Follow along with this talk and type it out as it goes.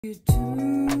You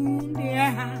tuned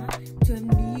in to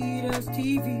Nita's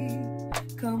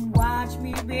TV. Come watch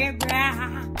me, baby.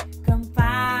 Come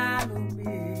follow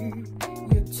me.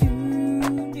 You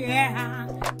tuned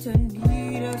in to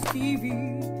Nita's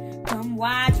TV. Come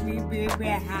watch me, baby.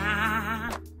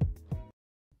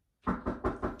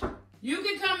 You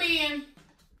can come in.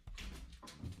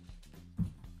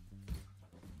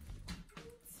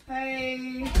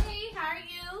 Hey. Hey, how are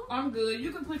you? I'm good.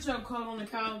 You can put your coat on the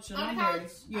couch and I'm ready.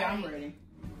 Yeah, I'm ready.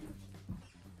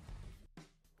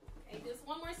 Okay, just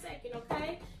one more second,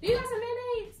 okay? Do you got some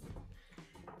mayonnaise?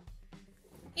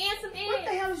 And some eggs. What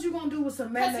the hell is you gonna do with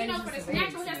some mayonnaise? Because you know, for this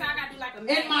natural hairstyle, I gotta do like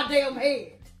a in my damn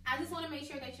head. I just want to make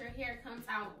sure that your hair comes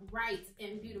out right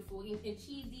and beautiful and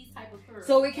achieve these type of curls.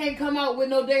 So it can't come out with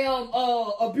no damn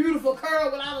a beautiful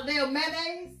curl without a damn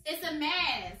mayonnaise? It's a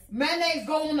mask. Mayonnaise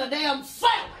go on the damn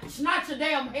sandwich, not your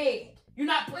damn head. You're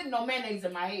not putting no mayonnaise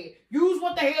in my head. Use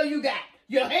what the hell you got.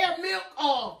 Your hair milk,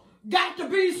 got to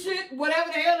be shit,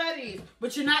 whatever the hell that is.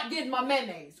 But you're not getting my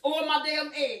mayonnaise or my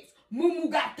damn eggs. Moo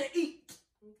got to eat.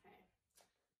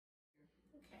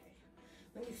 Okay.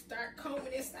 Let me start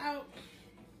combing this out.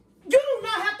 You do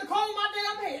not have to comb my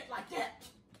damn head like that.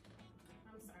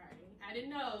 I'm sorry. I didn't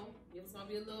know. It was going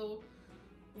to be a little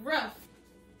rough.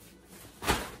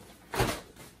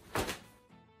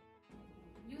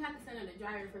 You have to sit in the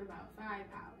dryer for about 5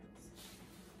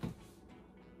 hours.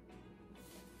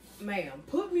 Ma'am,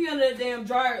 put me under the damn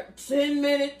dryer 10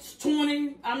 minutes,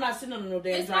 20. I'm not sitting under no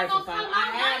damn dryer for 5 hours. I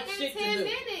have shit to do. 10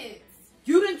 minutes.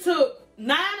 You done took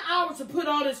 9 hours to put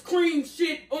all this cream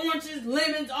shit, oranges,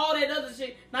 lemons, all that other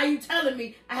shit. Now you telling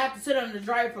me I have to sit under the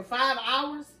dryer for 5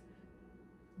 hours?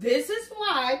 This is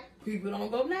why people don't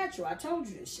go natural. I told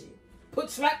you this shit.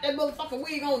 Slap that motherfucking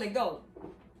wig on and go.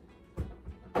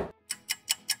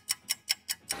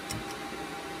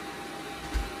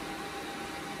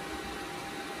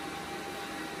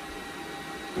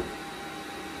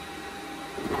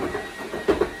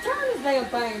 Turn this damn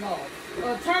thing off.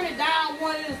 Or turn it down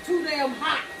when it's too damn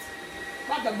hot.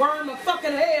 About to burn my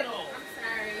fucking head off. I'm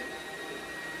sorry.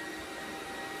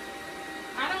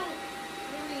 I don't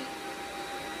really.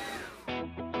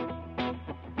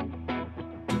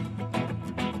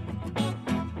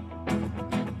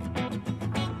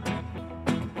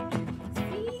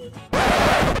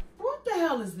 What the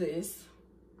hell is this?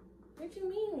 What you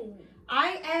mean?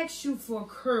 I asked you for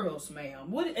curls, ma'am.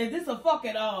 What is this, a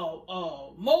fucking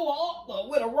mohawk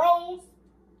with a rose?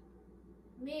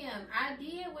 Ma'am, I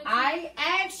did what you... I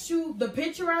asked you, the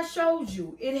picture I showed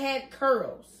you, it had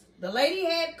curls. The lady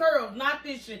had curls, not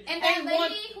this shit. And that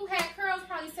lady who had curls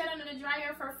probably sat under the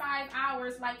dryer for 5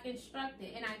 hours like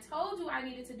instructed. And I told you I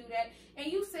needed to do that.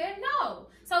 And you said no.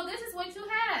 So this is what you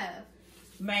have.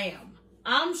 Ma'am,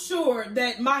 I'm sure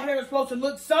that my hair is supposed to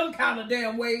look some kind of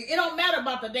damn way. It don't matter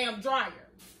about the damn dryer.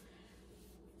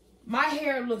 My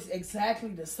hair looks exactly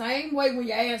the same way when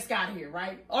your ass got here,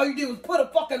 right? All you did was put a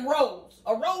fucking rose.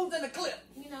 A rose in a clip.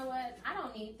 You know what? I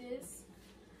don't need this.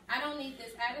 I don't need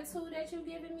this attitude that you're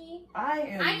giving me. I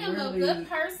am really a good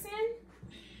person.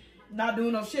 Not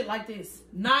doing no shit like this.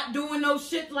 Not doing no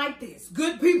shit like this.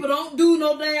 Good people don't do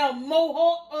no damn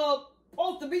mohawk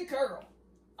supposed to be curl.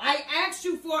 I asked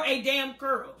you for a damn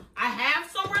curl. I have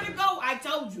somewhere to go. I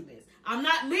told you this. I'm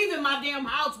not leaving my damn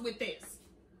house with this.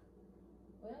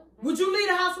 Well, would you leave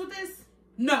the house with this?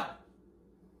 No.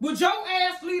 Would your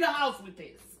ass leave the house with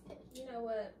this? You know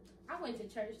what? I went to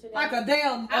church today. Like a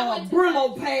damn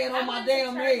Brillo pad on my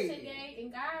damn head. I went to church today,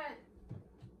 and God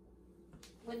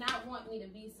would not want me to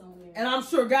be somewhere. And I'm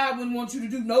sure God wouldn't want you to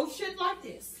do no shit like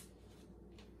this.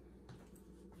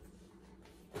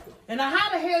 And now how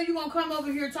the hell you gonna come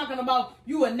over here talking about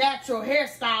you a natural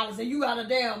hairstylist and you got a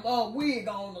damn wig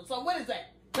on or something? What is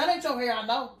that? That ain't your hair, I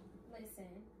know. Listen,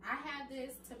 I have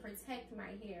this to protect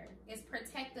my hair. It's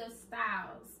protective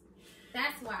styles.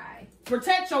 That's why.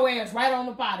 Protect your ass right on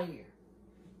up out of here.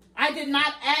 I did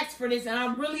not ask for this and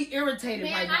I'm really irritated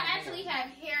right now. I actually have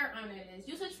hair under this.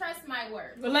 You should trust my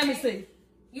word. But let me see.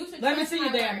 You should let me see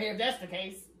your damn hair if that's the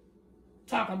case.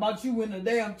 Talking about you in the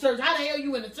damn church. How the hell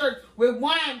you in the church with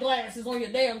wine glasses on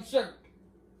your damn shirt?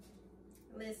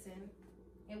 Listen,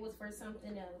 it was for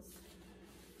something else.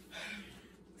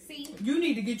 See? You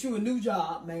need to get you a new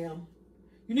job, ma'am.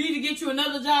 You need to get you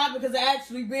another job because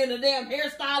actually being a damn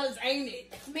hairstylist ain't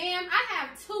it. Ma'am, I have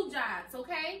 2 jobs,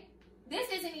 okay? This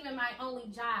isn't even my only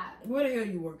job. Where the hell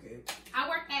you work at? I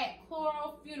work at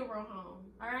Coral Funeral Home,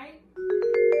 all right?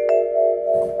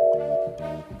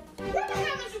 What the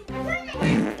hell is you bringing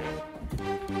me?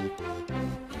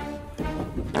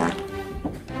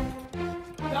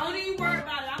 Don't even worry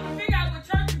about it. I'm gonna figure out what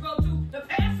church you go to. The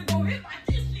pastor gonna hit like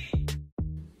this shit.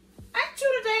 Ain't you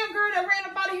the damn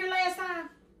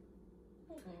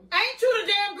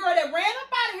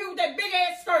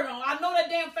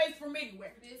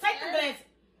anywhere. This Take the hair? glasses.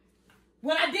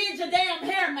 When I did your damn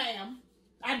hair, ma'am,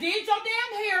 I did your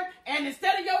damn hair, and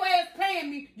instead of your ass paying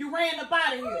me, you ran up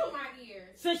out of here. Oh, my ears.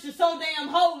 Since you're so damn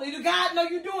holy, do God know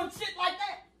you doing shit like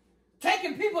that?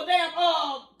 Taking people damn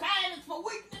kindness for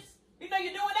weakness. You know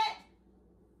you're doing that?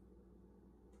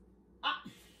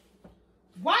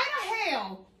 Why the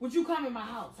hell would you come in my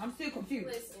house? I'm still confused.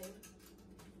 Listen.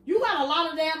 You got a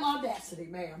lot of damn audacity,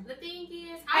 ma'am. The thing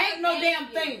is, Ain't no damn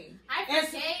thing. I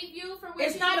forgave you for what you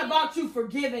It's not did. about you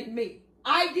forgiving me.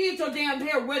 I did your damn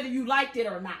hair whether you liked it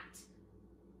or not.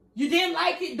 You didn't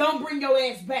like it, don't bring your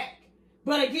ass back.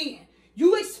 But again,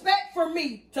 you expect for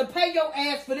me to pay your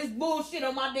ass for this bullshit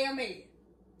on my damn head.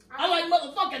 I like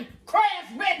motherfucking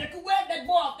Crash Bandicoot. Where's that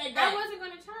boy off that guy? I wasn't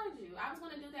going to charge you. I was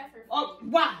going to do that for free. Oh,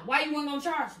 why? Why you weren't going to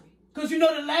charge me? Because you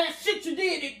know the last shit you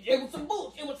did, it was some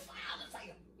bullshit. It was foul as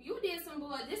hell. You did some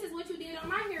bull. This is what you did on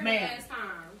my hair Man. last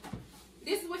time.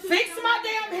 This is what you Fix did on my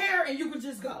damn hair and you can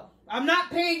just go. I'm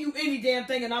not paying you any damn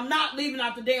thing and I'm not leaving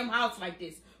out the damn house like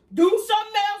this. Do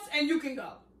something else and you can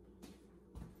go.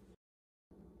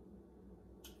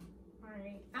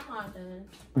 Alright, I'm all done.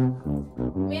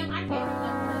 Ma'am, I can't do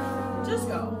nothing. Just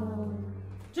go.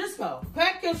 Just go.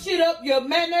 Pack your shit up, your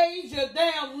mayonnaise, your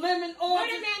damn lemon oil. Where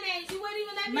the mayonnaise? You wouldn't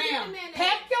even let me get the Ma'am, mayonnaise.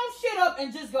 pack your shit up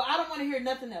and just go. I don't want to hear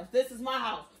nothing else. This is my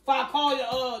house. If I call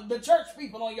you, the church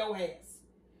people on your ass.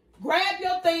 Grab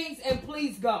your things and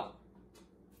please go.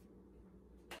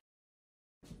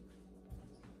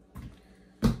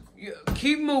 Yeah,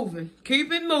 keep moving.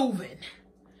 Keep it moving.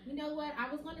 You know what? I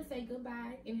was going to say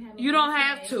goodbye and have a You don't good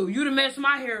have day. to. You done messed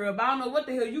my hair up. I don't know what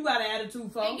the hell you got an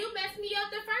attitude for. And you messed me up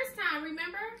the first time,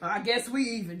 remember? I guess we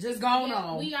even. Just going Yeah,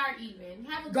 on. we are even.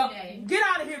 Have a Go, good day. get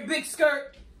out of here, big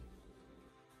skirt.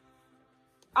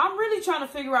 I'm really trying to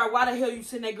figure out why the hell you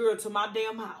sent that girl to my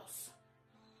damn house.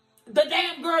 The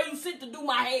damn girl you sent to do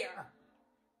my hair.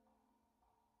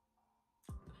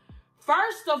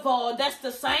 First of all, that's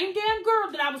the same damn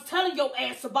girl that I was telling your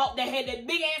ass about that had that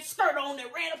big ass skirt on that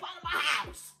ran up out of my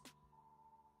house.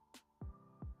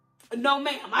 No,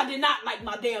 ma'am, I did not like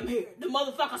my damn hair. The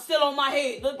motherfucker still on my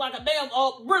head. Looked like a damn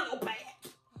Brillo pad.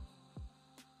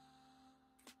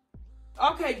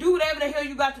 Okay, do whatever the hell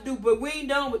you got to do, but we ain't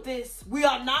done with this. We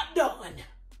are not done.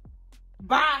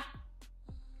 Bye.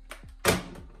 I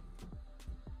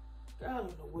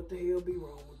don't know what the hell be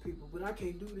wrong with people, but I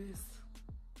can't do this.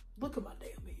 Look at my damn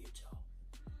head, y'all.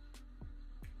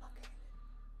 Look at it.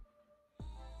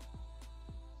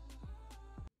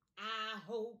 I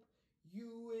hope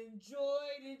you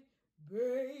enjoyed it,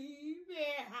 baby.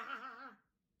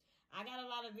 I got a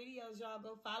lot of videos, y'all.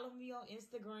 Go follow me on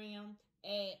Instagram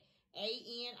at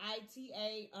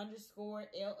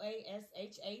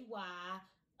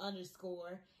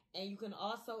ANITA_LASHAY_. And you can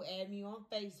also add me on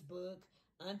Facebook,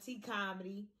 Auntie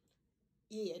Comedy.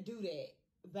 Yeah, do that.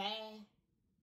 Bye.